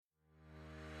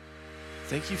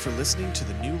Thank you for listening to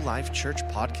the New Life Church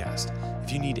podcast.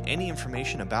 If you need any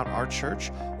information about our church,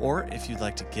 or if you'd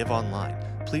like to give online,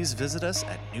 please visit us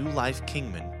at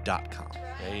newlifekingman.com.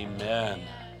 Amen.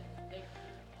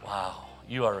 Wow,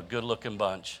 you are a good-looking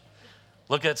bunch.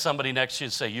 Look at somebody next to you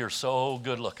and say, "You're so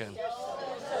good-looking."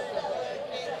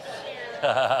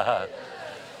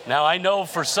 Now, I know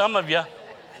for some of you,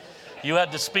 you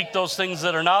had to speak those things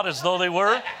that are not as though they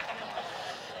were,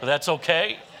 but that's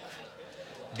okay.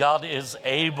 God is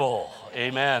able.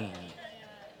 Amen.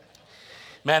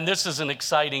 Man, this is an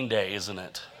exciting day, isn't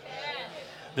it?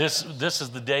 This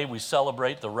is the day we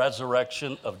celebrate the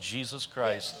resurrection of Jesus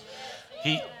Christ.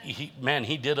 He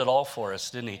did it all for us,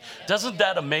 didn't he? Doesn't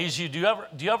that amaze you? Do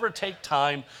you ever take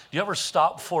time? Do you ever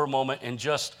stop for a moment and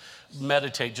just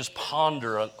meditate, just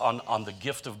ponder on the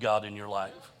gift of God in your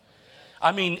life?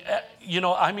 I mean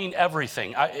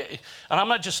everything. And I'm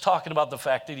not just talking about the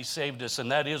fact that he saved us,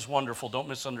 and that is wonderful, don't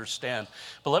misunderstand.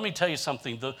 But let me tell you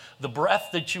something, the breath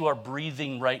that you are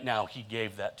breathing right now, he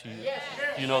gave that to you. Yes.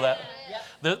 You know that?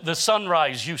 The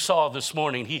sunrise you saw this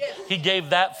morning, he gave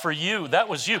that for you. That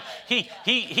was you.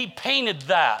 He painted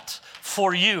that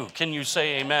for you. Can you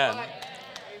say amen?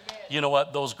 You know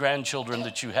what? Those grandchildren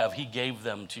that you have, he gave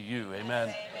them to you.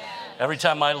 Amen. Every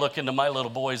time I look into my little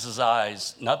boys'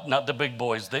 eyes, not the big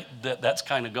boys, that's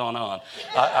kind of gone on.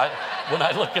 When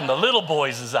I look in the little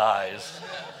boys' eyes,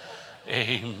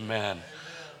 amen.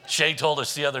 Shay told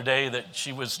us the other day that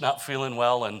she was not feeling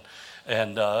well,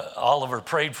 and Oliver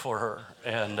prayed for her.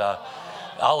 And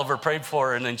Oliver prayed for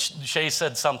her, and then Shay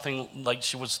said something like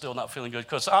she was still not feeling good.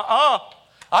 Because,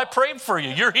 I prayed for you.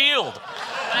 You're healed.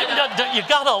 You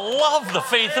got to love the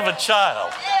faith of a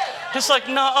child. It's like,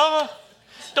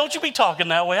 don't you be talking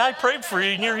that way. I prayed for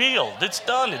you and you're healed. It's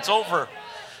done. It's over.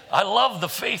 I love the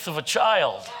faith of a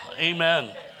child.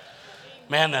 Amen.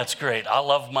 Man, that's great. I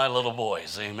love my little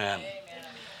boys. Amen.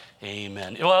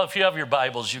 Amen. Well, if you have your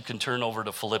Bibles, you can turn over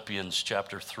to Philippians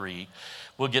chapter 3.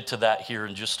 We'll get to that here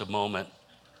in just a moment.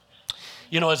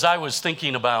 You know, as I was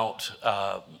thinking about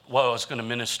what I was going to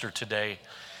minister today,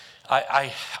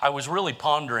 I was really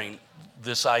pondering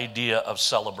this idea of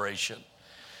celebration.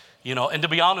 You know, and to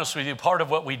be honest with you, part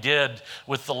of what we did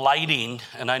with the lighting,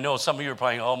 and I know some of you are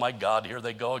probably, oh my God, here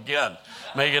they go again,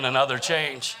 making another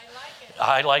change.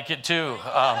 I like it too.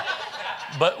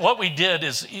 But what we did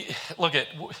is,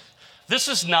 this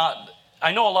is not,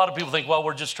 I know a lot of people think, well,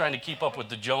 we're just trying to keep up with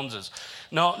the Joneses.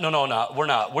 No, we're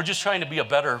not. We're just trying to be a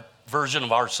better version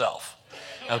of ourselves.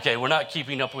 Okay, we're not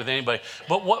keeping up with anybody.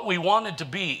 But what we wanted to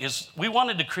be is, we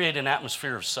wanted to create an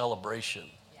atmosphere of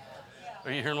celebration.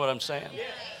 Are you hearing what I'm saying?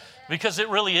 Because it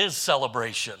really is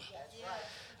celebration.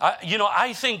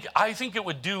 I think it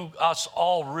would do us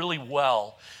all really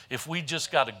well if we just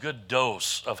got a good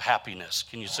dose of happiness.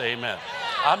 Can you say amen?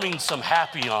 I mean some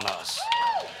happy on us.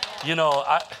 You know,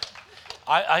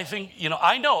 I think,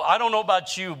 I don't know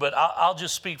about you, but I'll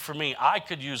just speak for me. I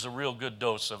could use a real good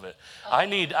dose of it.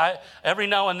 Every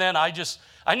now and then, I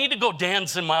need to go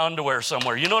dance in my underwear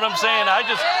somewhere. You know what I'm saying?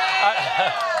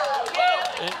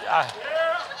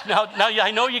 Now,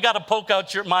 I know you got to poke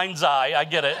out your mind's eye. I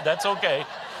get it. That's okay.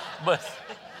 But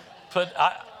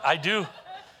I do.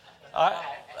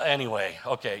 Anyway,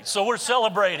 okay. So we're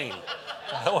celebrating.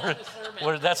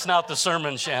 That's not the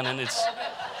sermon, Shannon.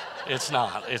 It's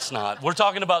not. We're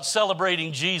talking about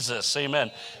celebrating Jesus. Amen.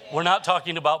 We're not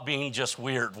talking about being just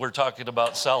weird. We're talking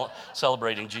about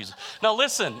celebrating Jesus. Now,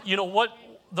 listen, you know what?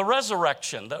 The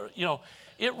resurrection,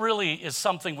 it really is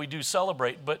something we do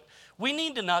celebrate, but we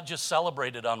need to not just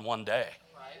celebrate it on one day.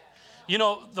 Right.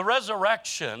 The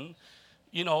resurrection,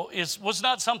 was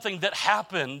not something that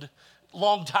happened a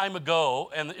long time ago,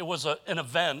 and it was an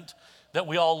event that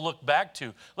we all look back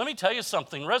to. Let me tell you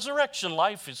something. Resurrection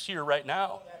life is here right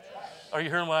now. Are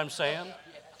you hearing what I'm saying?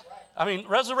 I mean,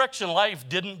 resurrection life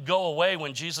didn't go away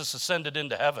when Jesus ascended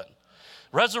into heaven.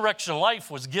 Resurrection life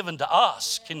was given to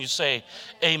us. Can you say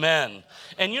amen?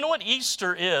 And you know what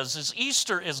Easter is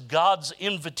Easter is God's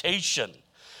invitation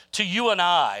to you and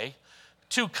I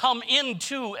to come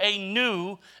into a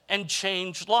new and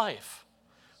changed life.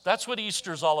 That's what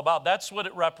Easter is all about. That's what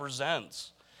it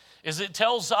represents. It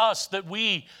tells us that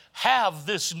we have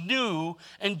this new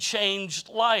and changed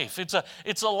life. It's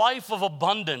a life of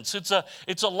abundance. It's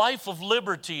a life of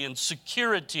liberty and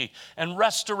security and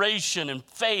restoration and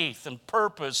faith and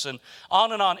purpose and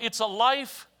on and on. It's a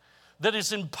life that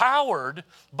is empowered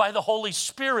by the Holy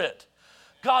Spirit.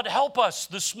 God, help us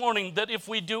this morning that if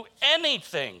we do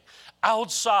anything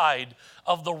outside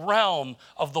of the realm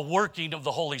of the working of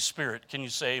the Holy Spirit, can you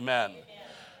say amen?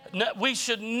 We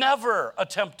should never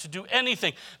attempt to do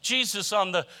anything. Jesus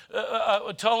on the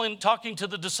talking to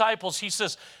the disciples, he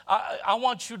says, I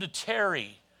want you to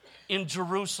tarry in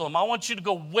Jerusalem. I want you to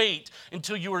go wait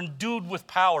until you are endued with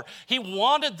power. He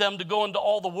wanted them to go into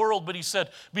all the world, but he said,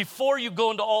 before you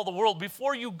go into all the world,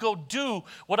 before you go do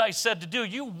what I said to do,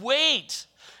 you wait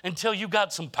until you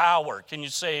got some power. Can you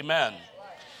say amen?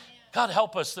 God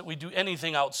help us that we do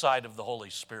anything outside of the Holy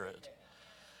Spirit.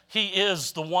 He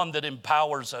is the one that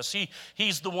empowers us.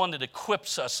 He's the one that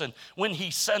equips us. And when he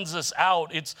sends us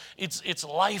out, it's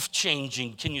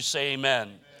life-changing. Can you say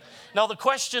amen? Now, the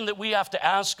question that we have to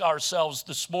ask ourselves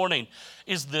this morning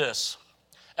is this.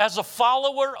 As a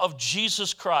follower of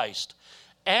Jesus Christ,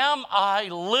 am I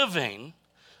living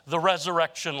the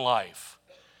resurrection life?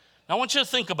 Now, I want you to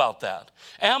think about that.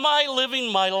 Am I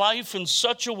living my life in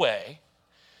such a way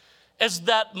as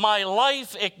that my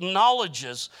life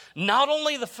acknowledges not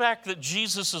only the fact that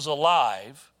Jesus is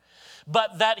alive,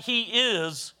 but that he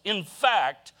is, in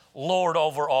fact, Lord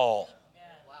over all?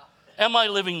 Am I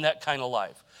living that kind of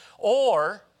life?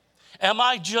 Or am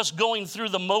I just going through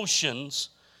the motions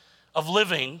of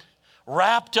living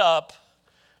wrapped up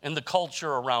in the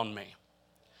culture around me?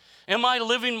 Am I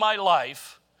living my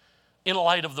life in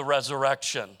light of the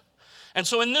resurrection? And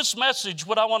so in this message,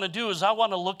 what I want to do is I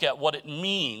want to look at what it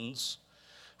means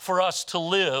for us to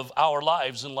live our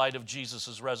lives in light of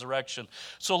Jesus' resurrection.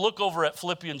 So look over at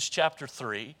Philippians chapter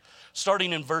 3,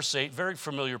 starting in verse 8, very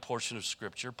familiar portion of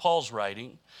Scripture. Paul's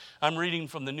writing. I'm reading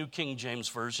from the New King James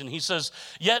Version. He says,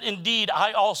 "Yet indeed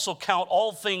I also count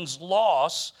all things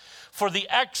loss for the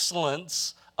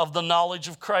excellence of the knowledge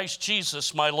of Christ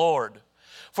Jesus my Lord,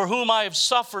 for whom I have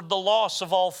suffered the loss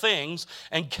of all things,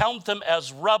 and count them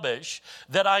as rubbish,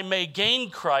 that I may gain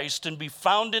Christ and be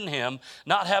found in him,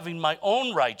 not having my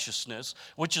own righteousness,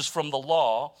 which is from the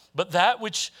law, but that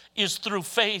which is through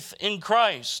faith in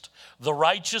Christ, the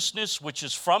righteousness which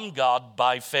is from God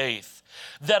by faith,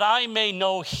 that I may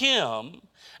know him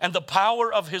and the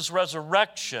power of his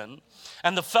resurrection,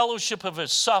 and the fellowship of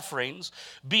his sufferings,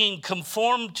 being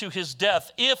conformed to his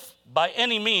death, if by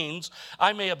any means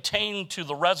I may obtain to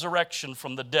the resurrection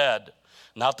from the dead.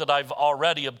 Not that I've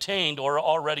already obtained or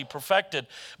already perfected,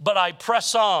 but I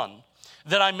press on,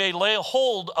 that I may lay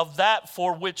hold of that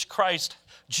for which Christ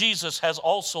Jesus has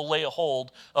also laid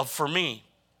hold of for me.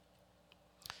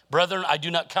 Brethren, I do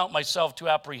not count myself to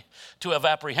have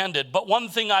apprehended, but one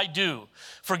thing I do,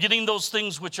 forgetting those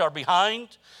things which are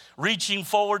behind, reaching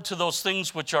forward to those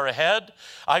things which are ahead,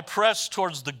 I press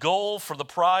towards the goal for the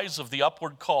prize of the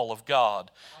upward call of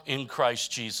God in Christ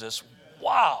Jesus."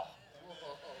 Wow.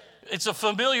 It's a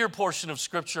familiar portion of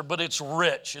Scripture, but it's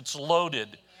rich, it's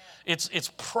loaded,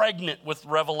 it's pregnant with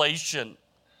revelation.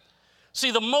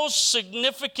 See, the most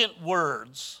significant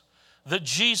words that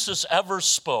Jesus ever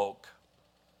spoke,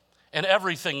 and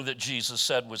everything that Jesus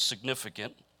said was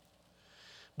significant,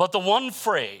 but the one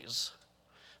phrase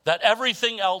that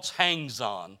everything else hangs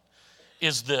on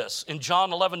is this. In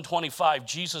John 11:25,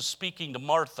 Jesus speaking to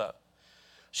Martha.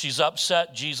 She's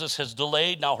upset. Jesus has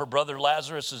delayed. Now her brother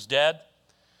Lazarus is dead.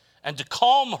 And to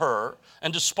calm her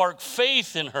and to spark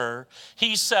faith in her,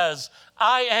 he says,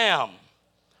 "I am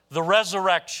the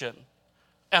resurrection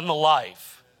and the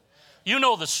life." You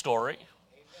know the story.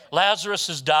 Lazarus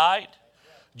has died.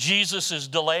 Jesus is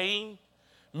delaying.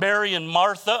 Mary and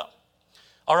Martha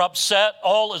are upset.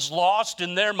 All is lost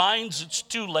in their minds. It's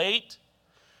too late.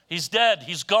 He's dead.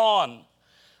 He's gone.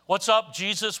 What's up,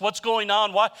 Jesus? What's going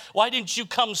on? Why didn't you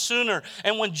come sooner?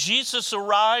 And when Jesus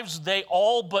arrives, they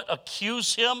all but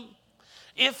accuse him.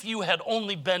 If you had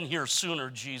only been here sooner,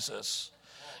 Jesus.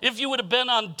 If you would have been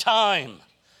on time.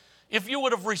 If you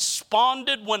would have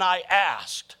responded when I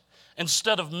asked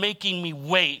instead of making me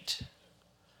wait.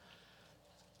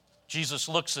 Jesus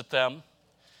looks at them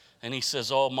and he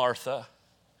says, "Oh, Martha,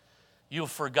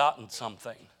 you've forgotten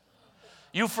something.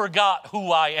 You forgot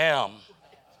who I am."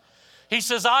 He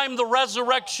says, "I'm the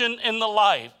resurrection and the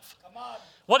life."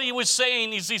 What he was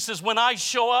saying is, he says, when I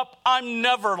show up, I'm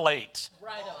never late.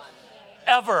 Right on.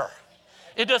 Ever.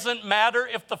 It doesn't matter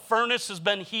if the furnace has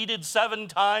been heated 7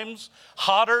 times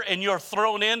hotter and you're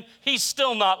thrown in, he's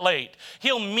still not late.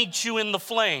 He'll meet you in the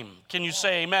flame. Can you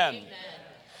say amen? Amen.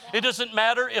 It doesn't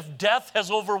matter if death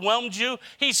has overwhelmed you,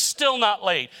 he's still not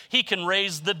late. He can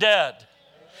raise the dead.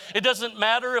 It doesn't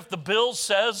matter if the bill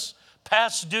says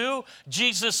past due.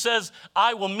 Jesus says,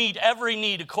 "I will meet every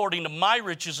need according to my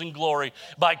riches and glory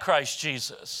by Christ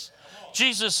Jesus."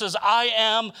 Jesus says, "I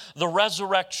am the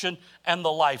resurrection and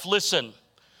the life." Listen,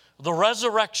 the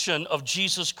resurrection of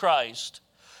Jesus Christ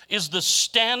is the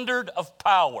standard of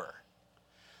power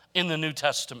in the New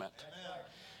Testament.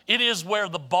 It is where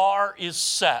the bar is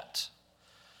set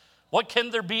What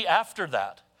can there be after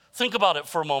that? Think about it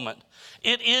for a moment.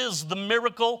 It is the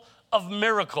miracle of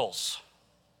miracles.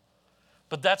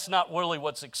 But that's not really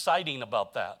what's exciting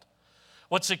about that.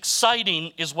 What's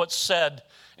exciting is what's said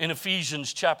in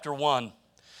Ephesians chapter 1.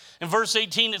 In verse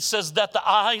 18, it says that the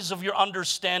eyes of your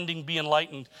understanding be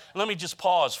enlightened. And let me just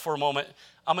pause for a moment.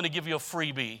 I'm going to give you a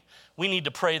freebie. We need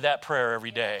to pray that prayer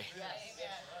every day.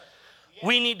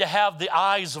 We need to have the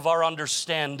eyes of our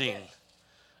understanding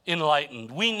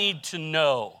enlightened. We need to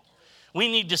know. We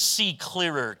need to see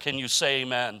clearer. Can you say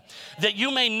amen? That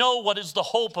you may know what is the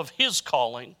hope of his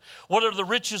calling, what are the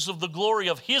riches of the glory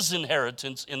of his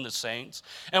inheritance in the saints,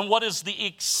 and what is the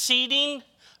exceeding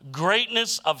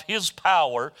greatness of his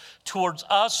power towards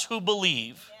us who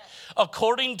believe,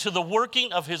 according to the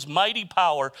working of his mighty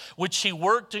power, which he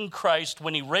worked in Christ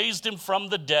when he raised him from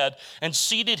the dead and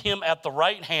seated him at the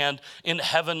right hand in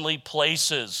heavenly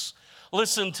places.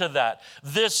 Listen to that.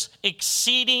 This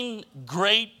exceeding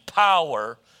great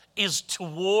power is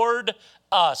toward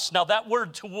us. Now, that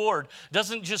word toward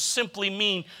doesn't just simply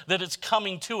mean that it's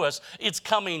coming to us. It's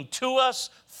coming to us,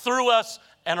 through us,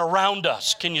 and around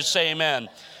us. Can you say amen?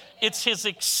 It's his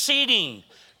exceeding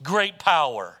great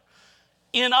power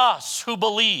in us who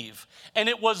believe. And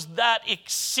it was that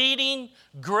exceeding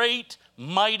great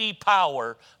mighty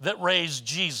power that raised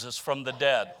Jesus from the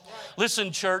dead.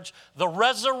 Listen, church, the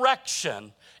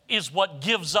resurrection is what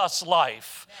gives us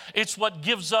life. It's what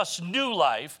gives us new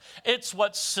life. It's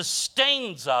what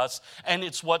sustains us, and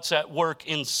it's what's at work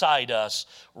inside us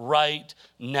right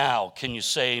now. Can you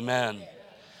say amen?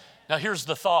 Now, here's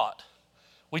the thought.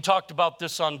 We talked about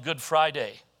this on Good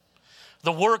Friday.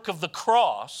 The work of the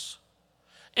cross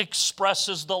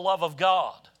expresses the love of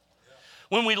God.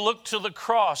 When we look to the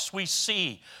cross, we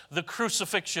see the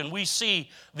crucifixion, we see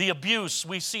the abuse,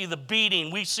 we see the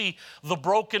beating, we see the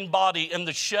broken body and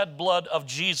the shed blood of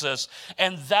Jesus.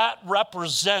 And that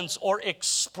represents or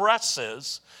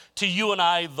expresses to you and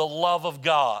I the love of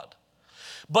God.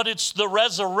 But it's the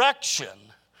resurrection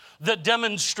that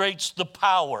demonstrates the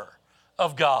power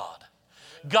of God.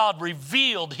 God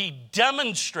revealed, he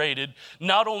demonstrated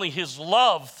not only his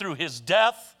love through his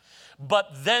death,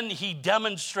 but then he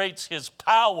demonstrates his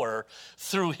power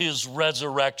through his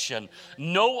resurrection.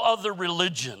 No other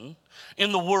religion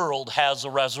in the world has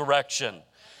a resurrection.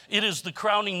 It is the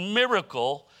crowning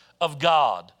miracle of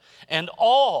God. And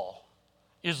all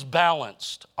is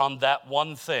balanced on that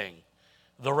one thing,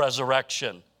 the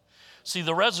resurrection. See,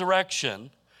 the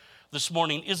resurrection this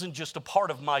morning isn't just a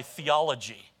part of my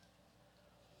theology.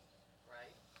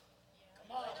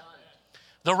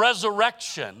 The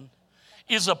resurrection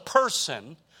is a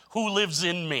person who lives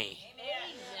in me.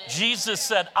 Jesus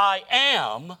said, I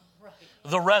am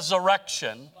the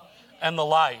resurrection and the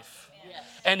life.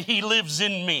 And he lives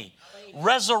in me.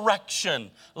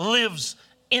 Resurrection lives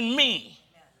in me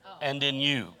and in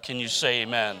you. Can you say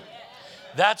amen?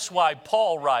 That's why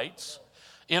Paul writes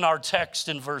in our text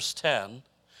in verse 10,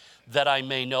 that I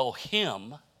may know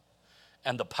him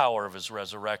and the power of his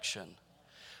resurrection.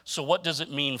 So what does it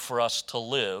mean for us to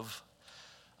live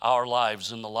our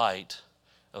lives in the light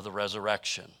of the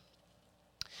resurrection?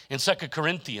 In 2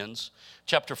 Corinthians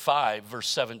chapter 5, verse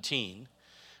 17,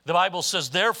 the Bible says,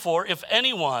 therefore, if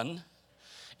anyone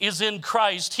is in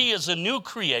Christ, he is a new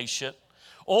creation.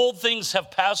 Old things have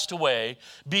passed away.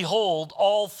 Behold,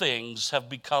 all things have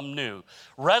become new.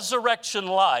 Resurrection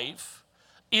life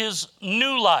is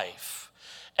new life.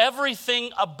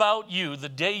 Everything about you, the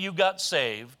day you got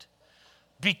saved,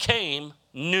 became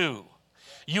new.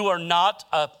 You are not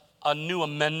a new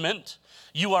amendment.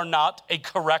 You are not a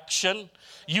correction.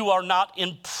 You are not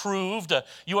improved.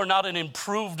 You are not an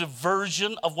improved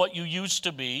version of what you used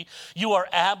to be. You are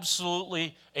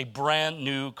absolutely a brand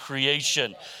new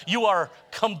creation. You are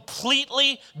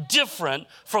completely different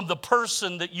from the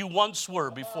person that you once were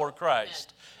before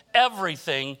Christ.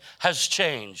 Everything has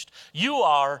changed. You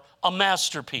are a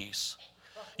masterpiece.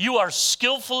 You are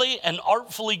skillfully and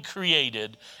artfully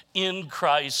created in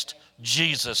Christ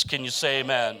Jesus. Can you say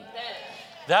amen?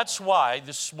 That's why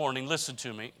this morning, listen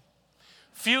to me,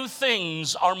 few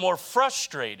things are more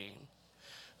frustrating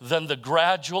than the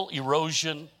gradual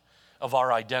erosion of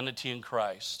our identity in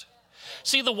Christ.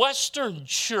 See, the Western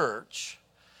church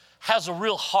has a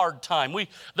real hard time.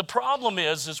 The problem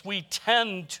is we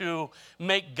tend to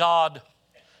make God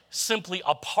simply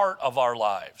a part of our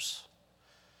lives.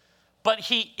 But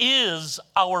he is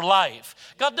our life.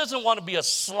 God doesn't want to be a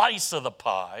slice of the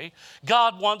pie.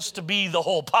 God wants to be the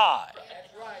whole pie.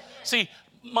 See,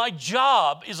 my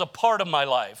job is a part of my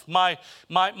life. My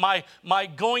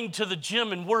going to the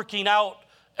gym and working out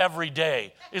every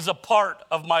day is a part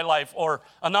of my life, or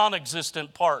a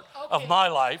non-existent part of my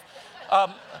life.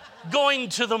 Going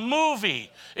to the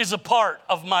movie is a part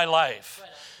of my life.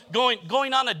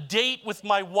 Going on a date with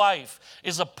my wife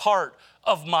is a part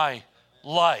of my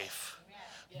life.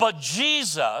 But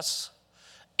Jesus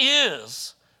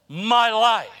is my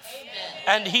life.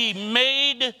 And he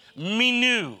made me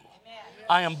new.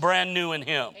 I am brand new in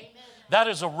him. That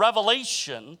is a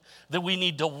revelation that we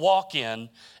need to walk in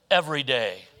every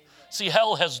day. See,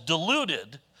 hell has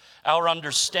diluted our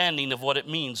understanding of what it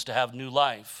means to have new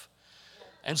life.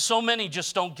 And so many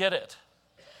just don't get it.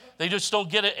 They just don't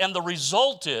get it. And the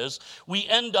result is we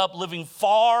end up living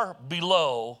far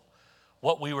below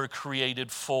what we were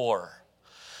created for.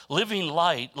 Living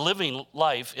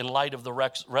life in light of the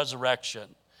resurrection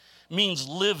means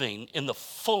living in the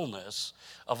fullness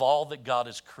of all that God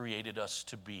has created us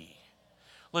to be.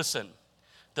 Listen,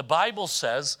 the Bible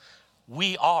says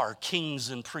we are kings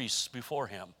and priests before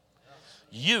him.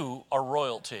 You are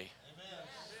royalty.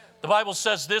 The Bible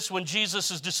says this when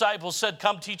Jesus' disciples said,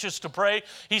 come teach us to pray.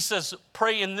 He says,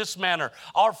 pray in this manner.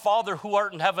 Our Father who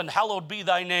art in heaven, hallowed be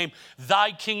thy name.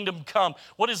 Thy kingdom come.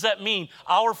 What does that mean?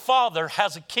 Our Father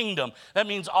has a kingdom. That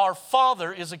means our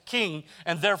Father is a king,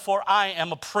 and therefore I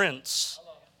am a prince.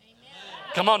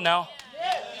 Amen. Come on now.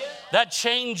 That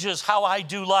changes how I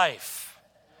do life.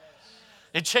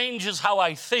 It changes how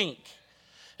I think.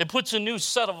 It puts a new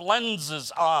set of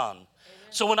lenses on.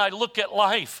 So when I look at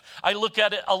life, I look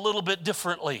at it a little bit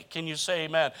differently. Can you say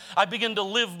amen? I begin to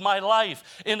live my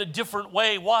life in a different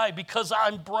way. Why? Because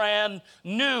I'm brand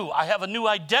new. I have a new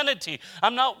identity.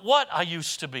 I'm not what I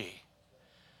used to be.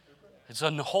 It's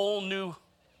a whole new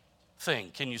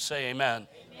thing. Can you say amen?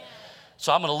 Amen.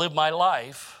 So I'm going to live my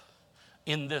life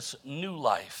in this new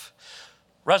life.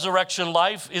 Resurrection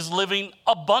life is living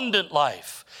abundant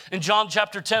life. In John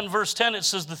chapter 10, verse 10, it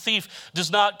says, the thief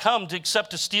does not come except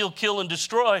to steal, kill, and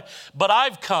destroy, but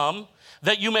I've come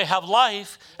that you may have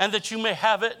life and that you may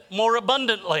have it more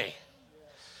abundantly.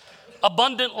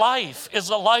 Abundant life is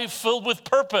a life filled with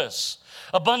purpose.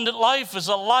 Abundant life is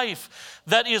a life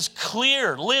that is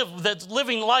clear, that's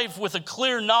living life with a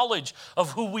clear knowledge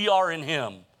of who we are in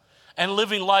him. And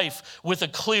living life with a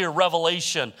clear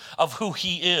revelation of who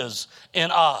he is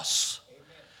in us. Amen.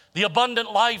 The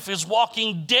abundant life is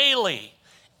walking daily,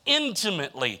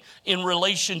 intimately in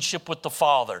relationship with the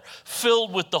Father,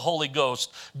 filled with the Holy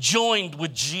Ghost, joined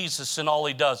with Jesus in all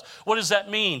he does. What does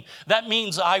that mean? That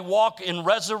means I walk in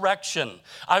resurrection.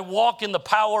 I walk in the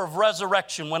power of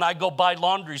resurrection when I go buy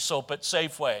laundry soap at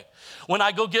Safeway. When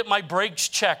I go get my brakes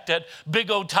checked at Big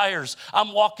O Tires,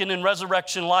 I'm walking in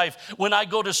resurrection life. When I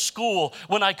go to school,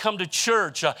 when I come to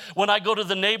church, when I go to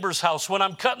the neighbor's house, when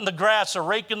I'm cutting the grass or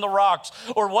raking the rocks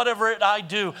or whatever I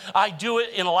do it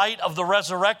in light of the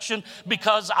resurrection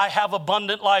because I have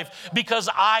abundant life, because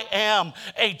I am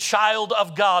a child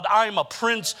of God. I'm a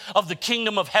prince of the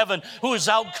kingdom of heaven who is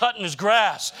out cutting his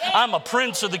grass. I'm a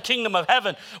prince of the kingdom of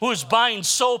heaven who is buying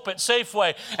soap at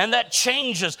Safeway, and that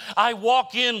changes. I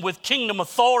walk in with kingdom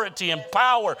authority and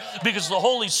power because the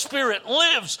Holy Spirit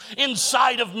lives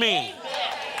inside of me.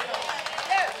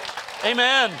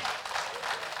 Amen.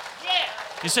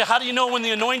 You say, how do you know when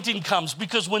the anointing comes?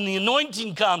 Because when the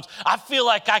anointing comes, I feel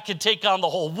like I could take on the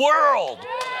whole world.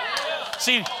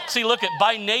 See, look,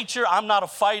 by nature, I'm not a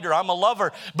fighter. I'm a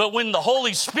lover. But when the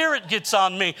Holy Spirit gets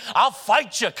on me, I'll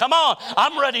fight you. Come on.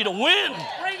 I'm ready to win.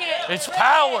 It's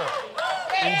power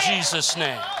in Jesus'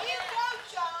 name.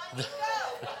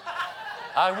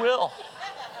 I will.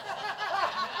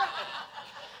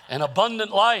 An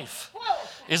abundant life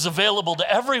is available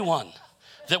to everyone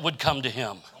that would come to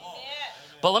him.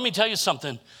 But let me tell you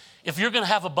something. If you're going to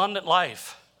have abundant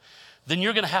life, then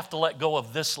you're going to have to let go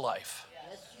of this life.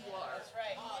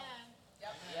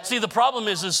 See, the problem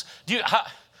is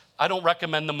I don't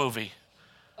recommend the movie.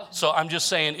 So I'm just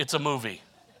saying it's a movie.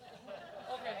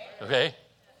 Okay?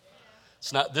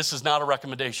 This is not a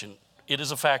recommendation. It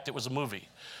is a fact. It was a movie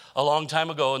a long time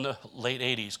ago in the late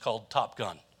 80s called Top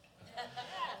Gun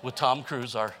with Tom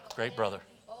Cruise, our great brother.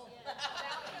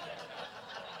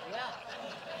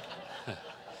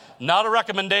 Not a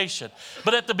recommendation.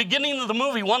 But at the beginning of the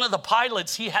movie, one of the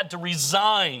pilots, he had to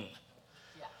resign.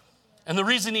 And the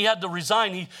reason he had to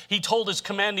resign, he told his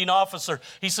commanding officer,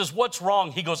 he says, what's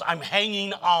wrong? He goes, I'm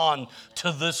hanging on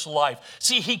to this life.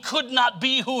 See, he could not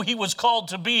be who he was called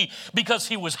to be because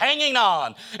he was hanging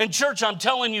on. And church, I'm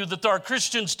telling you that there are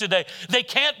Christians today, they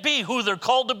can't be who they're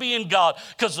called to be in God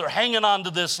because they're hanging on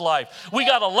to this life. We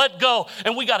got to let go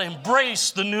and we got to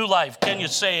embrace the new life. Can you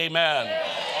say amen?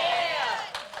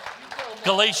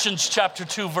 Galatians chapter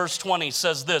 2, verse 20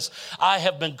 says this, I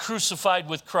have been crucified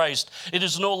with Christ. It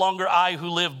is no longer I who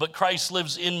live, but Christ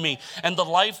lives in me. And the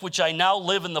life which I now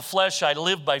live in the flesh, I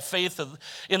live by faith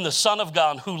in the Son of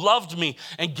God who loved me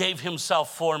and gave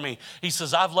himself for me. He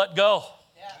says, I've let go.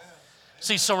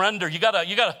 See, surrender.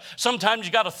 Sometimes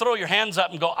you gotta throw your hands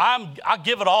up and go, I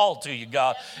give it all to you,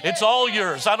 God. It's all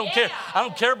yours. I don't care. I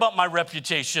don't care about my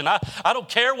reputation. I don't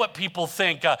care what people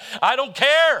think. I don't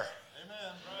care.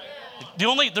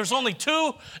 There's only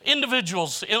two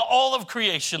individuals in all of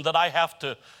creation that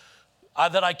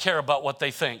that I care about what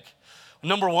they think.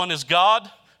 Number one is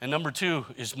God, and number two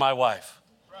is my wife.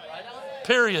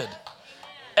 Period.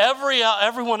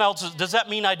 Everyone else, does that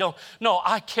mean I don't? No,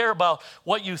 I care about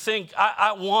what you think.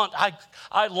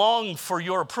 I long for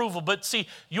your approval. But see,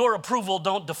 your approval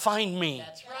don't define me.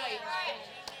 That's right.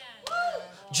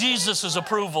 Jesus'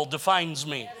 approval defines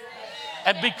me.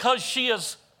 And because she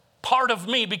is part of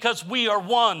me, because we are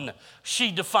one,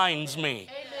 she defines me.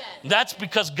 Amen. That's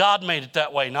because God made it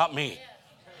that way, not me.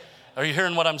 Are you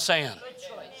hearing what I'm saying?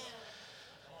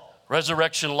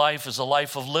 Resurrection life is a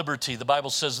life of liberty. The Bible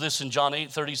says this in John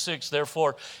 8:36,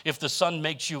 therefore, if the Son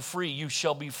makes you free, you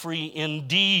shall be free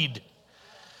indeed.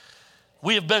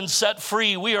 We have been set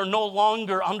free. We are no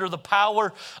longer under the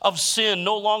power of sin,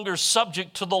 no longer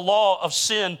subject to the law of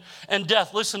sin and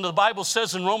death. Listen, the Bible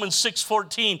says in Romans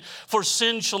 6:14, for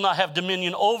sin shall not have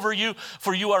dominion over you,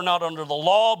 for you are not under the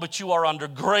law, but you are under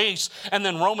grace. And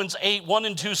then Romans 8:1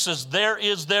 and 2 says, there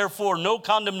is therefore no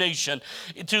condemnation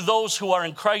to those who are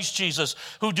in Christ Jesus,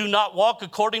 who do not walk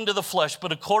according to the flesh,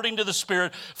 but according to the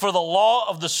Spirit. For the law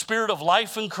of the Spirit of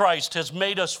life in Christ has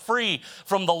made us free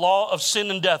from the law of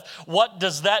sin and death. What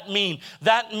does that mean?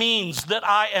 That means that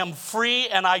I am free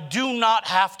and I do not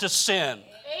have to sin.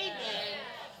 Amen.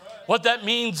 What that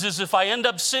means is if I end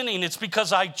up sinning, it's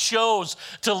because I chose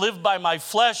to live by my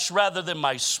flesh rather than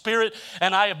my spirit,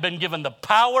 and I have been given the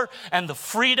power and the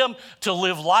freedom to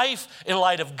live life in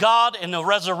light of God and the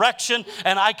resurrection,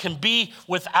 and I can be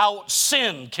without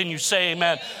sin. Can you say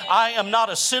amen? I am not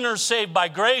a sinner saved by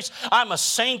grace. I'm a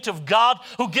saint of God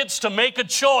who gets to make a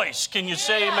choice. Can you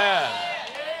say amen?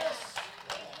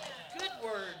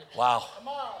 Wow.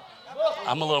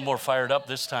 I'm a little more fired up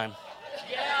this time.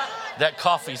 That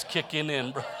coffee's kicking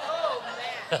in, bro.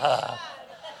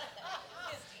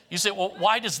 You say, well,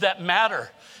 why does that matter?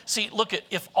 See, look,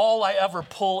 if all I ever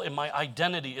pull in my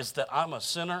identity is that I'm a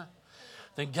sinner,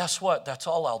 then guess what? That's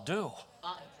all I'll do.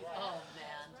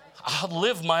 I'll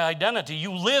live my identity.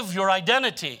 You live your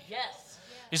identity. Yes.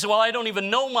 You say, well, I don't even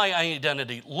know my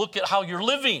identity. Look at how you're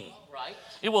living. Right.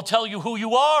 It will tell you who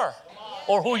you are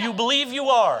or who you believe you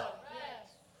are.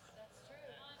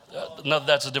 No,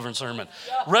 that's a different sermon.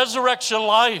 Resurrection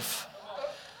life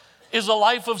is a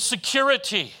life of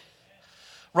security.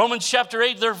 Romans chapter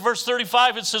 8, verse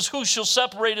 35, it says, who shall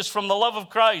separate us from the love of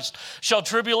Christ? Shall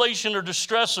tribulation or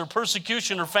distress or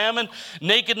persecution or famine,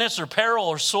 nakedness or peril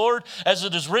or sword? As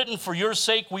it is written, for your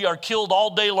sake we are killed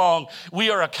all day long. We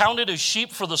are accounted as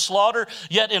sheep for the slaughter.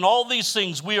 Yet in all these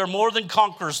things we are more than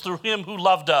conquerors through him who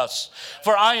loved us.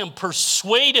 For I am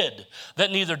persuaded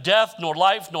that neither death nor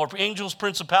life nor angels,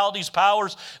 principalities,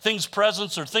 powers, things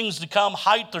present or things to come,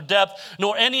 height or depth,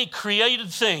 nor any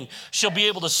created thing shall be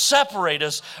able to separate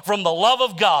us from the love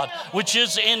of God, which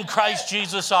is in Christ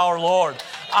Jesus our Lord.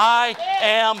 I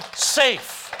am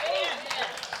safe.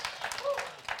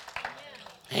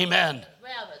 Amen.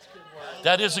 Well, that's a good word.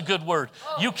 That is a good word.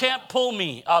 You can't pull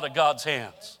me out of God's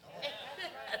hands.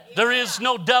 There is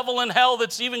no devil in hell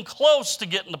that's even close to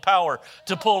getting the power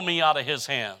to pull me out of his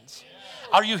hands.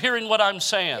 Are you hearing what I'm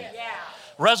saying? Yeah.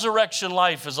 Resurrection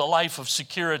life is a life of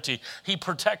security. He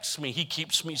protects me. He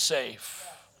keeps me safe.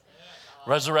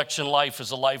 Resurrection life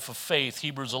is a life of faith.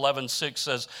 Hebrews 11:6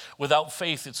 says, without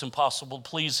faith it's impossible to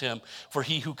please him. For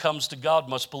he who comes to God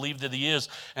must believe that he is,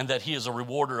 and that he is a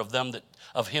rewarder of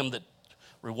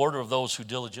rewarder of those who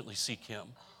diligently seek him.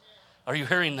 Are you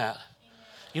hearing that?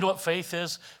 You know what faith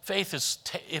is? Faith is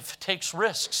it takes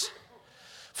risks.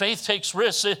 Faith takes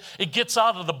risks. It gets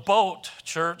out of the boat,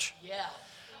 church. Yeah.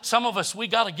 Some of us, we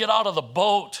got to get out of the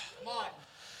boat. Come on.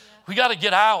 We got to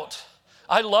get out.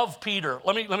 I love Peter.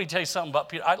 Let me tell you something about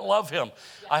Peter. I love him.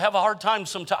 I have a hard time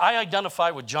sometimes. I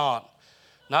identify with John,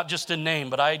 not just in name,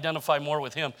 but I identify more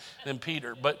with him than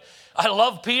Peter. But I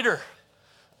love Peter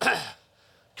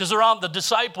because they're on the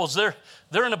disciples.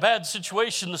 They're in a bad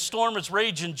situation. The storm is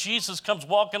raging. Jesus comes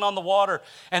walking on the water,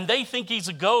 and they think he's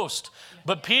a ghost.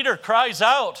 But Peter cries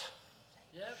out,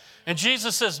 and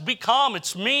Jesus says, "Be calm.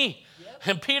 It's me."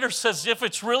 And Peter says, "If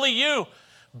it's really you,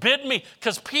 bid me,"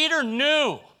 because Peter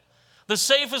knew the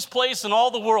safest place in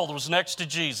all the world was next to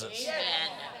Jesus.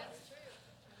 Amen.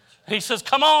 And he says,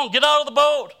 come on, get out of the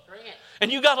boat.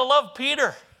 And you got to love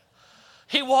Peter.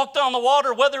 He walked on the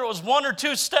water, whether it was 1 or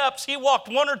 2 steps. He walked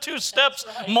 1 or 2 steps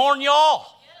more than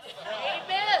y'all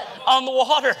on the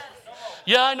water.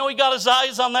 Yeah, I know he got his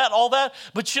eyes on that, all that.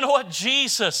 But you know what?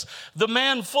 Jesus, the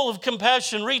man full of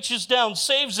compassion, reaches down,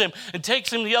 saves him, and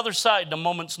takes him to the other side in a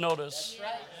moment's notice.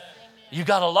 You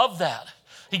got to love that.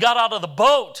 He got out of the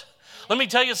boat. Let me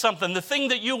tell you something. The thing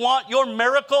that you want, your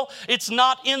miracle, it's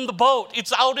not in the boat.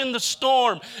 It's out in the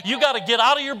storm. You got to get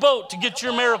out of your boat to get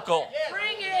your miracle. Bring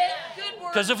it. Good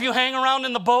word. Because if you hang around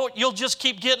in the boat, you'll just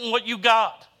keep getting what you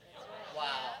got. Wow.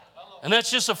 And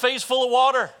that's just a face full of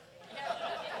water.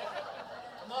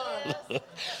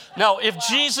 Now, if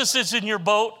Jesus is in your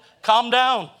boat, calm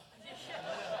down.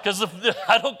 Because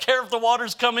I don't care if the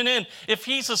water's coming in. If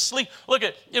he's asleep, look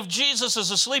at, if Jesus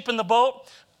is asleep in the boat,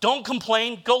 don't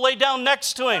complain. Go lay down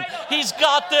next to him. He's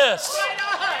got this.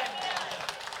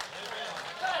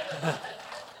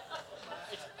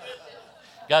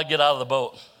 Got to get out of the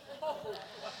boat.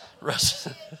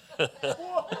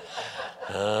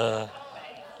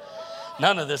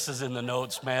 None of this is in the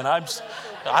notes, man. I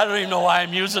don't even know why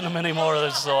I'm using them anymore.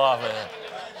 This is so often.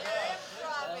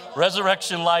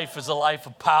 Resurrection life is a life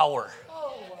of power.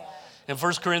 In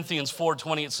 1 Corinthians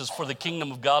 4:20, it says, for the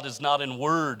kingdom of God is not in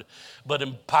word, but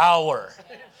in power.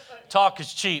 Talk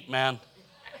is cheap, man.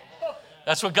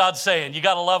 That's what God's saying. You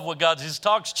got to love what God says.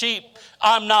 Talk's cheap.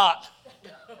 I'm not.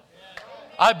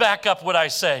 I back up what I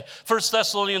say. 1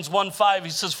 Thessalonians 1:5, he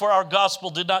says, for our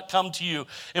gospel did not come to you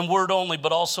in word only,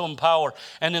 but also in power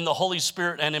and in the Holy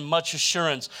Spirit and in much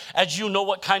assurance, as you know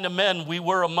what kind of men we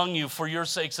were among you for your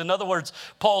sakes. In other words,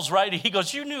 Paul's writing, he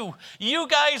goes, you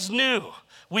guys knew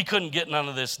we couldn't get none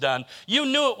of this done. You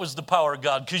knew it was the power of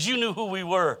God because you knew who we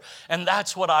were. And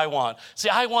that's what I want. See,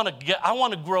 I want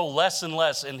to grow less and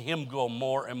less and him grow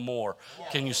more and more.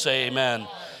 Can you say amen?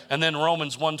 And then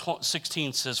Romans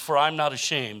 1:16 says, for I'm not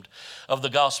ashamed of the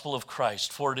gospel of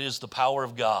Christ, for it is the power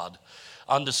of God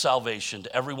unto salvation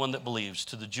to everyone that believes,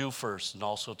 to the Jew first and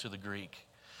also to the Greek.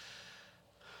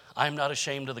 I'm not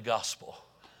ashamed of the gospel.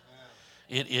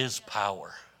 It is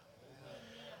power.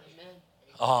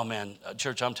 Oh, man,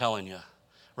 church, I'm telling you,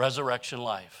 resurrection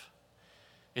life,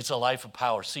 it's a life of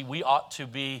power. See, we ought to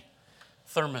be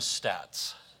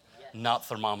thermostats, not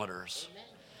thermometers.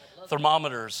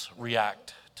 Thermometers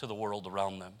react to the world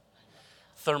around them.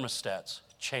 Thermostats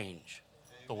change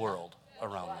the world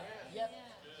around them.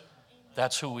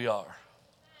 That's who we are.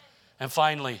 And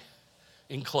finally,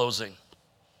 in closing,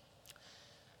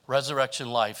 resurrection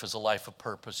life is a life of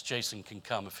purpose. Jason can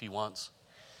come if he wants.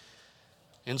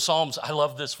 In Psalms, I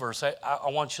love this verse. I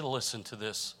want you to listen to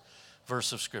this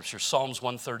verse of Scripture. Psalms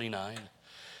 139.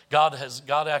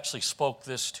 God actually spoke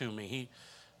this to me.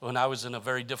 When I was in a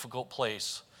very difficult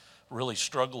place, really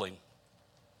struggling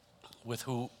with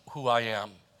who I am,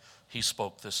 he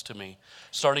spoke this to me.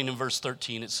 Starting in verse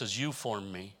 13, it says, you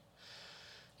formed me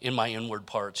in my inward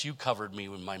parts. You covered me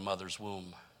in my mother's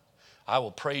womb. I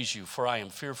will praise you, for I am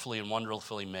fearfully and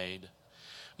wonderfully made.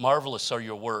 Marvelous are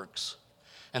your works,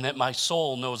 and that my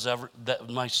soul knows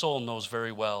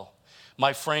very well.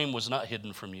 My frame was not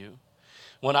hidden from you,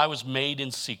 when I was made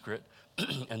in secret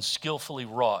and skillfully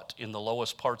wrought in the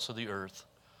lowest parts of the earth.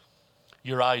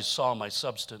 Your eyes saw my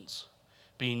substance,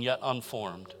 being yet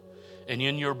unformed, and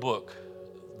in your book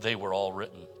they were all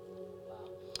written.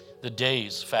 The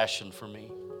days fashioned for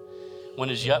me, when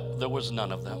as yet there was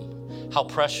none of them. How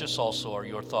precious also are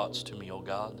your thoughts to me, O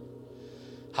God.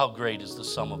 How great is the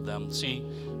sum of them. See,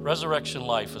 resurrection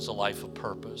life is a life of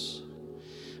purpose.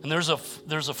 And there's a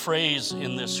phrase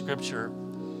in this scripture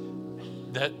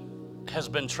that has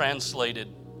been translated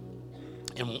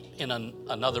in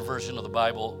another version of the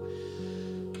Bible.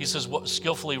 He says, what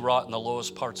skillfully wrought in the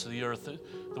lowest parts of the earth.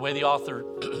 The way the author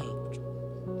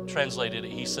translated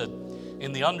it, he said,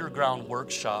 in the underground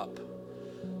workshop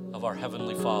of our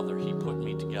Heavenly Father, he put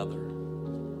me together.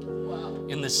 Wow.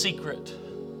 In the secret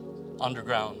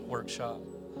underground workshop,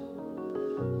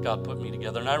 God put me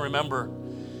together. And I remember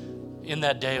in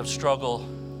that day of struggle,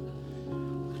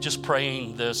 just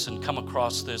praying this and come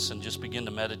across this and just begin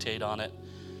to meditate on it.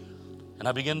 And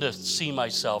I began to see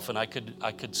myself, and I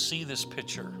could see this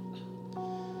picture.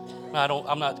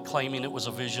 I'm not claiming it was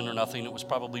a vision or nothing. It was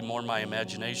probably more my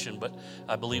imagination, but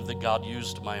I believe that God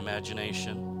used my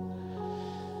imagination.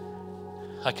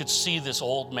 I could see this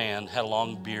old man, had a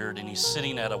long beard, and he's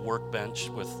sitting at a workbench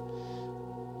with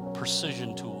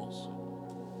precision tools.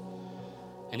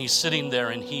 And he's sitting there,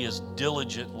 and he is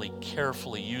diligently,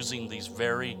 carefully using these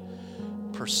very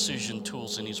precision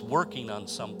tools, and he's working on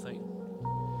something.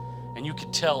 And you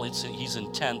could tell he's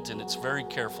intent, and it's very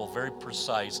careful, very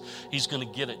precise. He's going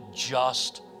to get it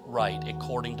just right,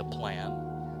 according to plan,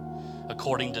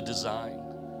 according to design.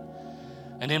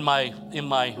 And in my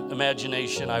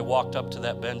imagination, I walked up to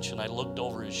that bench and I looked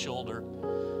over his shoulder,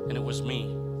 and it was me.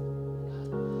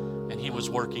 And he was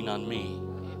working on me.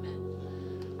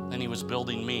 And he was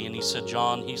building me. And he said,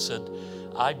 John, he said,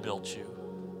 I built you.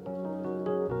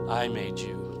 I made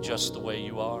you just the way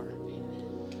you are.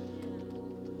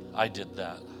 I did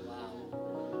that.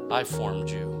 I formed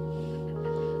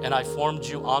you. And I formed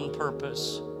you on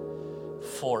purpose,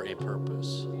 for a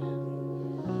purpose.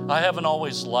 I haven't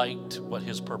always liked what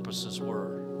his purposes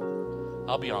were.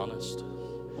 I'll be honest.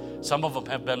 Some of them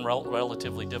have been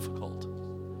relatively difficult.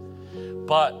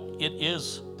 But it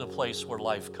is the place where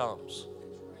life comes.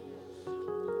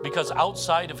 Because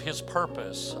outside of his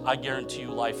purpose, I guarantee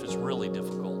you life is really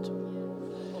difficult.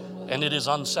 And it is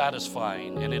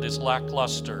unsatisfying, and it is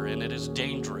lackluster, and it is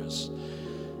dangerous.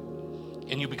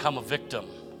 And you become a victim.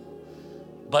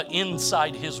 But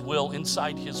inside his will,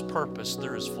 inside his purpose,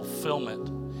 there is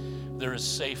fulfillment. There is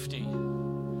safety.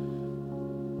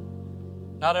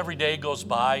 Not every day goes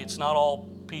by. It's not all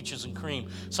peaches and cream.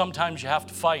 Sometimes you have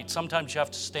to fight. Sometimes you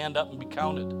have to stand up and be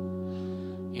counted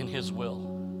in his will.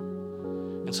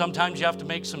 And sometimes you have to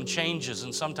make some changes,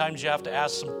 and sometimes you have to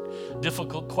ask some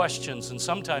difficult questions, and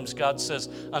sometimes God says,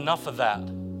 enough of that.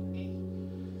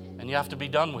 And you have to be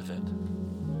done with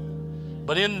it.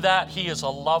 But in that, he is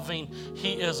a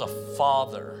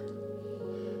father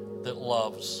that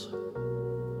loves.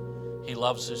 He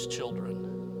loves his children.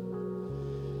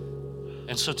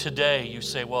 And so today you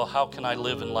say, well, how can I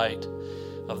live in light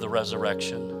of the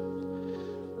resurrection?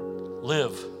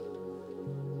 Live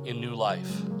in new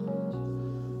life.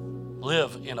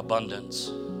 Live in abundance.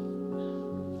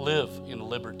 Live in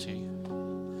liberty.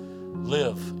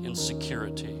 Live in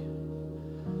security.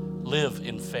 Live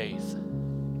in faith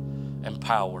and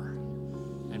power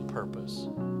and purpose.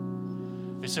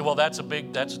 You say, well, that's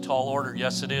a tall order.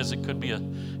 Yes, it is. It could be a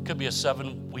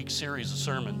 7-week series of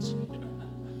sermons.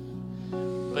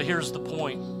 But here's the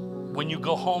point. When you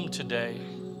go home today,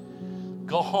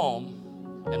 go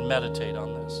home and meditate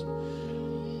on this.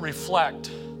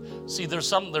 Reflect. See,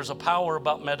 there's a power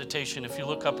about meditation. If you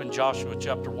look up in Joshua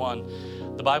chapter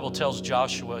 1, the Bible tells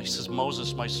Joshua, he says,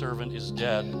 Moses, my servant, is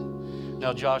dead.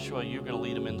 Now, Joshua, you're going to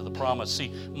lead him into the promise.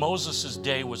 See, Moses'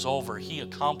 day was over. He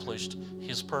accomplished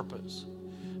his purpose.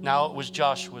 Now it was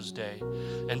Joshua's day.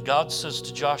 And God says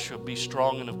to Joshua, be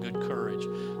strong and of good courage.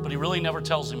 But he really never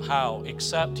tells him how,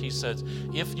 except he says,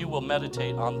 if you will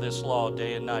meditate on this law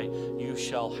day and night, you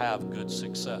shall have good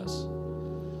success.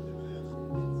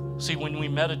 See, when we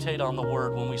meditate on the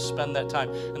word, when we spend that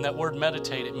time, and that word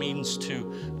meditate, it means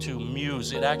to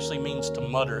muse. It actually means to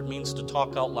mutter. It means to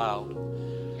talk out loud.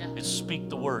 It's speak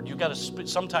the word. You got to speak.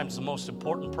 Sometimes the most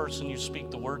important person you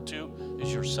speak the word to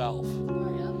is yourself.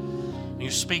 And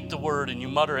you speak the word and you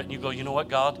mutter it and you go, you know what,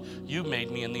 God? You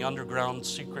made me in the underground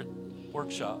secret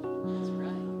workshop. That's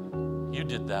right. You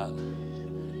did that.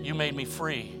 You made me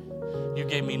free. You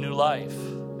gave me new life.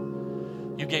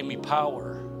 You gave me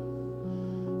power.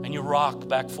 And you rock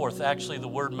back forth. Actually, the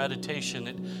word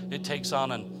meditation, it takes on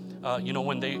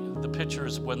when the picture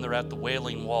is when they're at the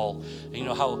Wailing Wall. And you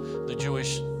know how the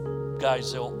Jewish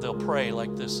guys, they'll pray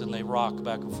like this and they rock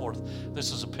back and forth.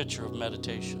 This is a picture of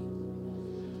meditation.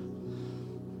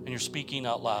 And you're speaking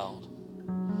out loud.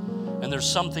 And there's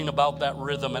something about that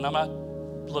rhythm, and I'm not,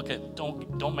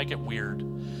 don't make it weird,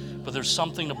 but there's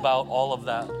something about all of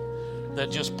that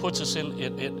that just puts us in,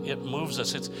 it moves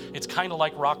us. It's kind of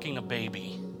like rocking a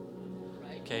baby.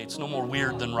 Okay, it's no more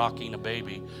weird than rocking a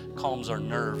baby. It calms our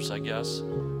nerves, I guess.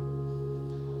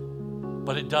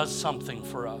 But it does something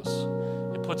for us.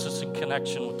 It puts us in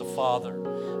connection with the Father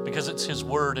because it's his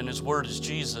word, and his word is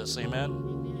Jesus. Amen.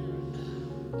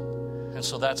 And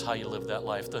so that's how you live that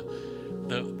life.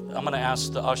 I'm going to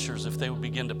ask the ushers if they would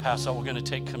begin to pass out. We're going to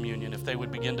take communion. If they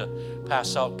would begin to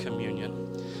pass out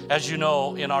communion. As you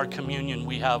know, in our communion,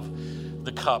 we have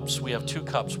the cups. We have 2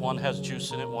 cups. One has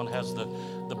juice in it. One has the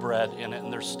bread in it.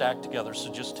 And they're stacked together.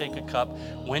 So just take a cup.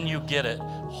 When you get it,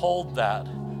 hold that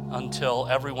until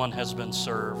everyone has been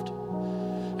served.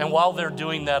 And while they're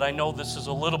doing that, I know this is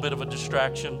a little bit of a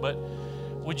distraction, but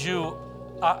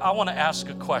I want to ask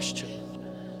a question.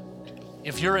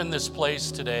 If you're in this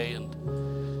place today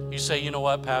and you say, you know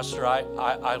what, Pastor,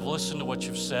 I've listened to what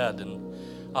you've said and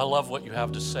I love what you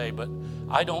have to say, but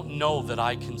I don't know that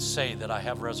I can say that I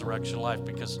have resurrection life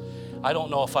because I don't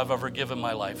know if I've ever given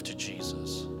my life to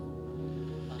Jesus.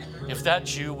 If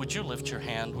that's you, would you lift your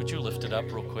hand? Would you lift it up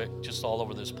real quick, just all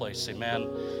over this place? Say, man,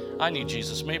 I need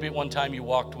Jesus. Maybe at one time you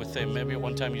walked with him. Maybe at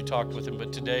one time you talked with him,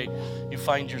 but today you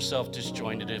find yourself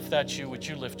disjointed. If that's you, would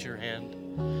you lift your hand?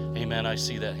 Amen. I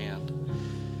see that hand.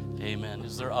 Amen.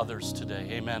 Is there others today?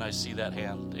 Amen. I see that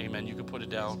hand. Amen. You can put it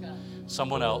down.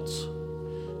 Someone else.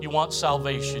 You want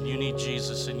salvation. You need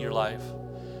Jesus in your life.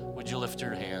 Would you lift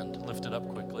your hand? Lift it up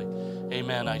quickly.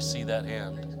 Amen. I see that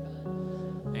hand.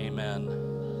 Amen.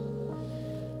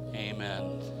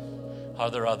 Amen.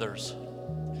 Are there others?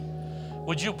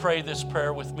 Would you pray this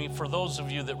prayer with me? For those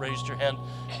of you that raised your hand,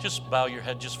 just bow your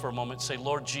head just for a moment. Say,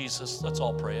 Lord Jesus, let's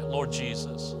all pray it. Lord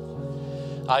Jesus,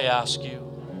 I ask you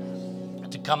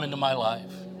to come into my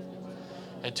life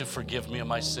and to forgive me of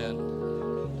my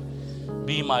sin.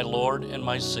 Be my Lord and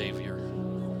my Savior.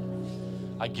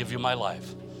 I give you my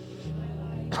life.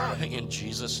 In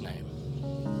Jesus' name,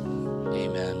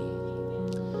 amen.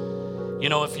 You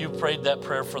know, if you prayed that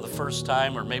prayer for the first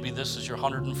time, or maybe this is your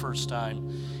 101st time,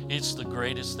 it's the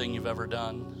greatest thing you've ever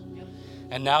done.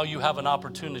 And now you have an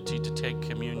opportunity to take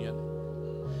communion.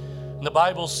 And the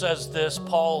Bible says this,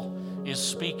 Paul is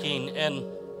speaking, and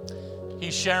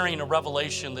he's sharing a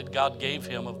revelation that God gave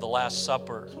him of the Last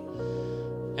Supper.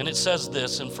 And it says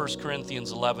this in 1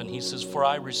 Corinthians 11, he says, "For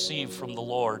I received from the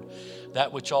Lord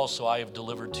that which also I have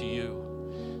delivered to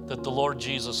you, that the Lord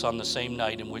Jesus on the same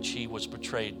night in which he was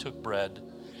betrayed took bread,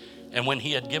 and when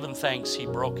he had given thanks, he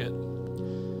broke it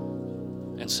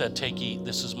and said, 'Take, eat,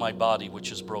 this is my body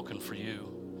which is broken for you.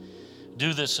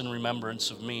 Do this in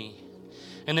remembrance of me.'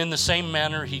 And in the same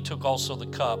manner he took also the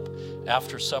cup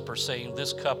after supper, saying,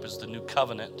 'This cup is the new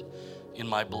covenant in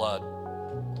my blood.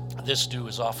 This do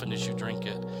as often as you drink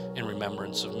it in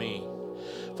remembrance of me.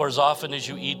 For as often as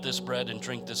you eat this bread and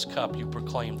drink this cup, you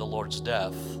proclaim the Lord's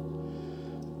death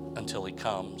until he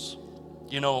comes.'"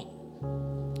 You know,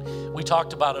 we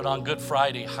talked about it on Good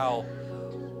Friday, how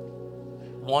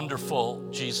wonderful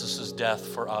Jesus' death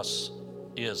for us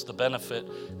is, the benefit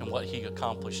and what he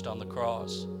accomplished on the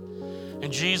cross.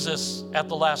 And Jesus, at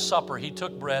the Last Supper, he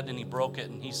took bread and he broke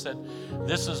it and he said,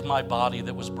 "This is my body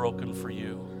that was broken for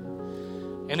you."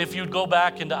 And if you'd go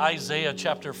back into Isaiah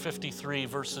chapter 53,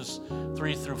 verses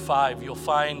 3 through 5, you'll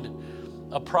find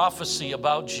a prophecy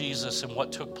about Jesus and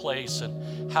what took place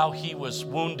and how he was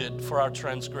wounded for our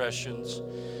transgressions,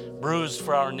 bruised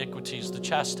for our iniquities. The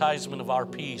chastisement of our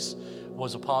peace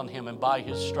was upon him, and by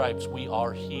his stripes we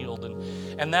are healed.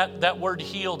 And that word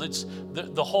healed, it's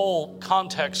the whole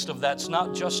context of that's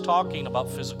not just talking about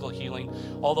physical healing,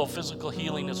 although physical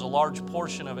healing is a large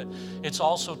portion of it. It's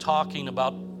also talking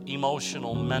about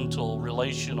emotional, mental,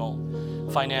 relational,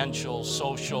 financial,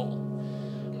 social,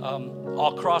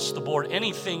 all across the board.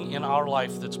 Anything in our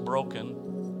life that's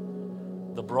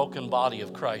broken, the broken body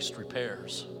of Christ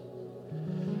repairs.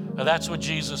 Now that's what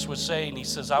Jesus was saying. He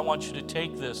says, "I want you to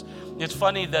take this." It's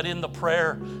funny that in the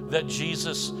prayer that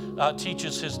Jesus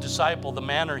teaches his disciple, the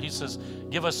manner, he says,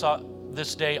 "Give us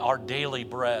this day our daily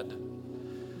bread."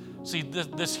 See,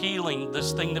 this healing,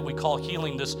 this thing that we call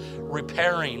healing, this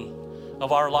repairing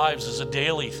of our lives is a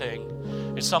daily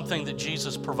thing. It's something that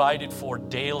Jesus provided for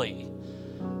daily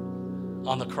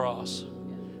on the cross.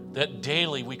 That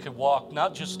daily we could walk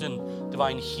not just in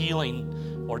divine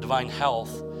healing or divine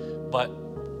health,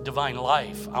 but divine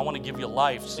life. I want to give you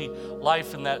life. See,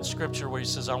 life in that scripture where he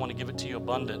says, "I want to give it to you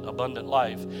abundant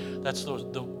life." That's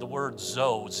the word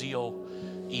Zoe,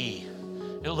 Z-O-E.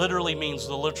 It literally means,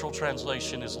 the literal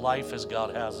translation is life as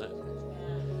God has it.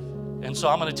 And so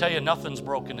I'm going to tell you, nothing's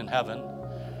broken in heaven.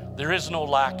 There is no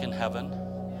lack in heaven.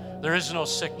 There is no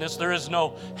sickness. There is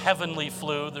no heavenly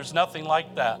flu. There's nothing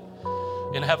like that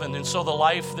in heaven. And so the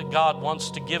life that God wants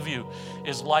to give you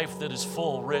is life that is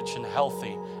full, rich, and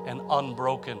healthy, and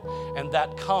unbroken. And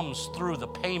that comes through the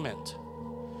payment.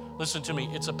 Listen to me,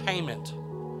 it's a payment.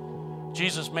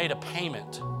 Jesus made a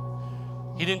payment.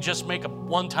 He didn't just make a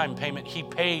one-time payment. He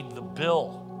paid the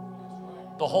bill,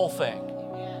 the whole thing,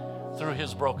 through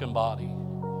his broken body.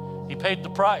 He paid the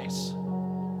price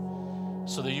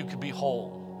so that you could be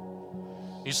whole.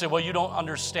 You say, "Well, you don't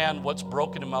understand what's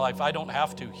broken in my life." I don't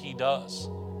have to. He does.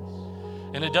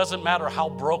 And it doesn't matter how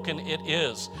broken it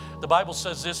is. The Bible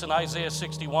says this in Isaiah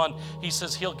 61. He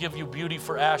says he'll give you beauty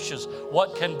for ashes.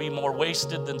 What can be more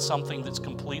wasted than something that's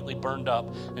completely burned up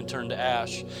and turned to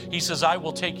ash? He says, "I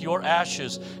will take your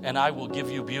ashes and I will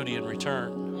give you beauty in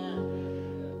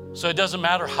return." So it doesn't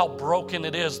matter how broken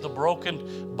it is. The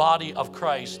broken body of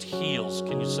Christ heals.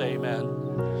 Can you say amen?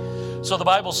 So the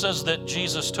Bible says that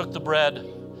Jesus took the bread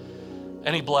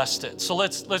and he blessed it. So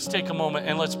let's take a moment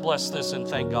and let's bless this and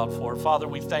thank God for it. Father,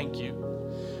 we thank you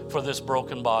for this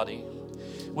broken body.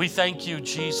 We thank you,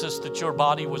 Jesus, that your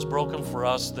body was broken for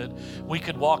us, that we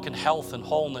could walk in health and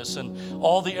wholeness, and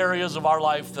all the areas of our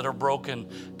life that are broken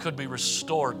could be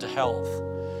restored to health.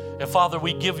 And Father,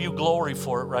 we give you glory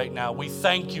for it right now. We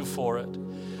thank you for it.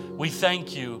 We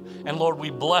thank you, and Lord,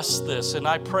 we bless this, and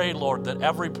I pray, Lord, that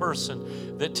every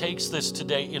person that takes this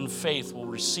today in faith will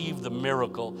receive the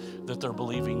miracle that they're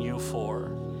believing you for.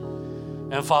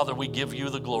 And Father, we give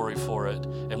you the glory for it,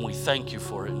 and we thank you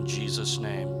for it in Jesus'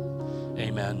 name.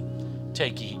 Amen.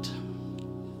 Take, eat.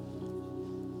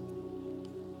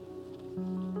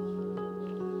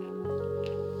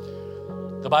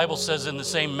 The Bible says in the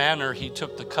same manner he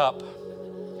took the cup.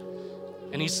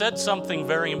 And he said something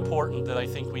very important that I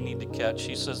think we need to catch.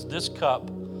 He says, this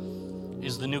cup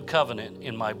is the new covenant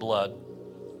in my blood.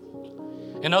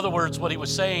 In other words, what he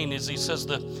was saying is, he says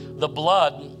the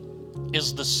blood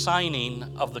is the signing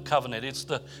of the covenant. It's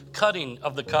the cutting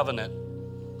of the covenant.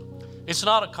 It's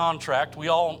not a contract. We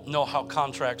all know how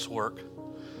contracts work.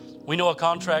 We know a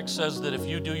contract says that if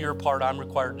you do your part, I'm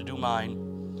required to do mine.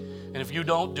 And if you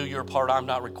don't do your part, I'm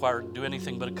not required to do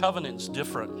anything. But a covenant's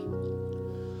different.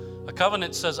 A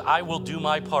covenant says, I will do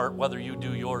my part whether you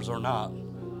do yours or not.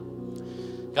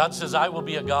 God says, I will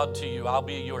be a God to you. I'll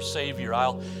be your Savior.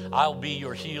 I'll be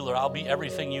your healer. I'll be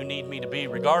everything you need me to be,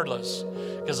 regardless,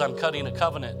 because I'm cutting a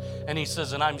covenant. And he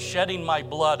says, and I'm shedding my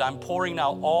blood. I'm pouring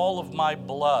out all of my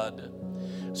blood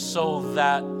so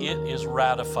that it is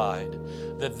ratified.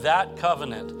 That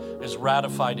covenant is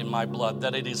ratified in my blood.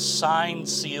 That it is signed,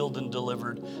 sealed, and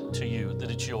delivered to you. That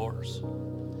it's yours.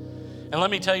 And let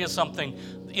me tell you something.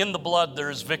 In the blood there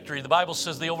is victory. The Bible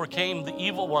says they overcame the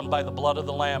evil one by the blood of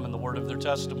the Lamb and the word of their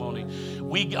testimony.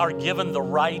 We are given the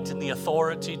right and the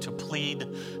authority to plead,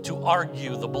 to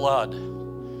argue the blood,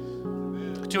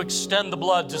 to extend the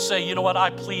blood, to say, you know what, I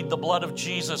plead the blood of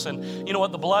Jesus. And you know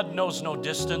what, the blood knows no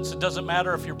distance. It doesn't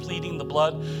matter if you're pleading the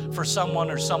blood for someone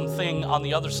or something on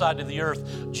the other side of the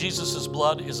earth. Jesus'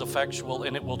 blood is effectual,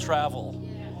 and it will travel,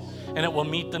 and it will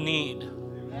meet the need.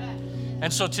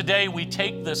 And so today we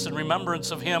take this in remembrance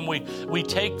of him. We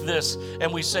take this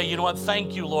and we say, you know what,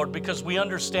 thank you, Lord, because we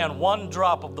understand one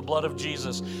drop of the blood of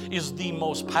Jesus is the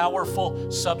most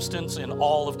powerful substance in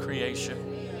all of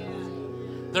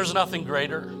creation. There's nothing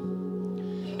greater.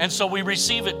 And so we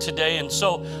receive it today. And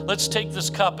so let's take this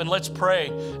cup and let's pray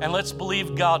and let's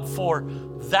believe God for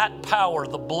that power,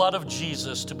 the blood of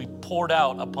Jesus, to be poured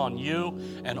out upon you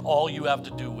and all you have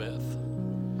to do with.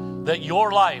 That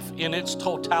your life in its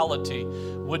totality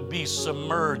would be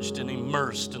submerged and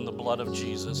immersed in the blood of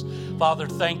Jesus. Father,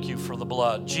 thank you for the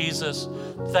blood. Jesus,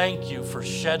 thank you for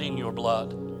shedding your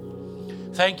blood.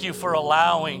 Thank you for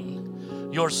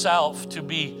allowing yourself to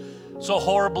be so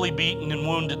horribly beaten and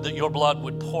wounded that your blood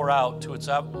would pour out to its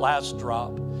last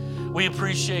drop. We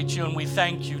appreciate you and we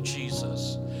thank you,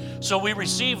 Jesus. So we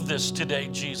receive this today,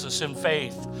 Jesus, in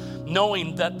faith,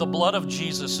 knowing that the blood of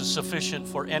Jesus is sufficient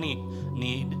for any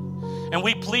need. And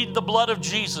we plead the blood of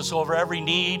Jesus over every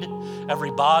need,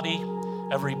 every body,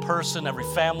 every person, every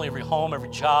family, every home, every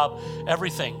job,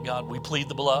 everything. God, we plead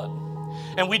the blood.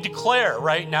 And we declare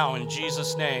right now in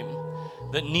Jesus' name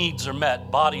that needs are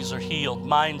met, bodies are healed,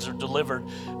 minds are delivered,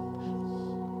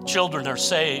 children are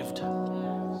saved.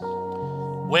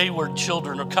 Wayward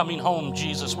children are coming home,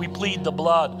 Jesus. We plead the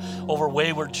blood over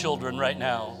wayward children right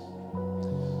now.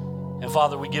 And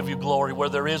Father, we give you glory. Where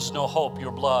there is no hope,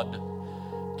 your blood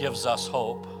gives us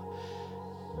hope.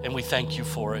 And we thank you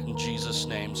for it in Jesus'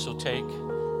 name. So take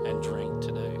and drink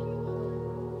today.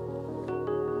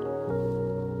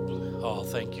 Oh,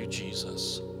 thank you,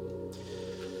 Jesus.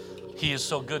 He is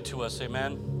so good to us,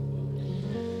 amen.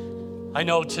 I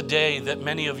know today that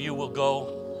many of you will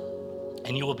go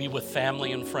and you will be with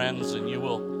family and friends and you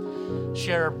will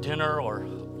share dinner or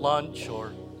lunch or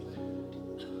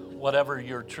whatever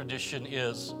your tradition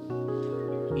is.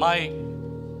 My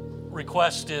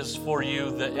request is for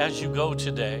you that as you go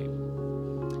today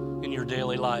in your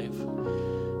daily life,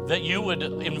 that you would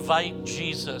invite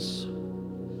Jesus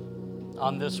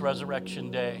on this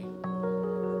resurrection day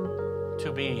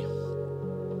to be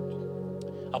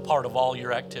a part of all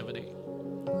your activity.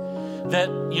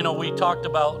 That, you know, we talked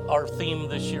about our theme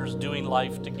this year is doing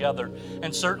life together.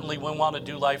 And certainly we want to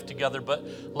do life together, but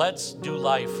let's do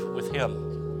life with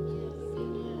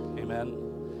him. Amen.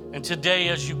 And today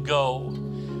as you go,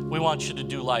 we want you to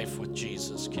do life with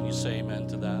Jesus. Can you say amen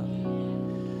to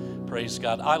that? Praise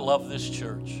God. I love this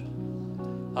church.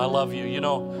 I love you. You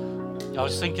know, I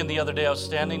was thinking the other day, I was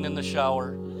standing in the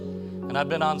shower, and I've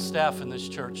been on staff in this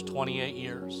church 28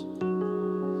 years.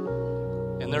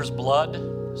 And there's blood,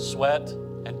 sweat,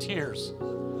 and tears.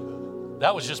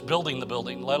 That was just building the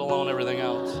building, let alone everything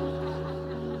else.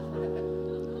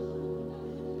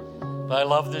 But I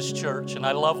love this church, and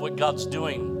I love what God's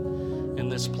doing in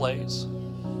this place.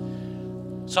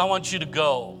 So I want you to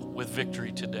go with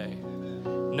victory today,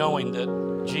 knowing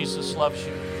that Jesus loves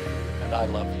you and I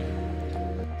love you.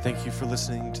 Thank you for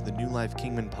listening to the New Life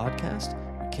Kingman podcast.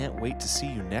 We can't wait to see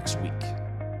you next week.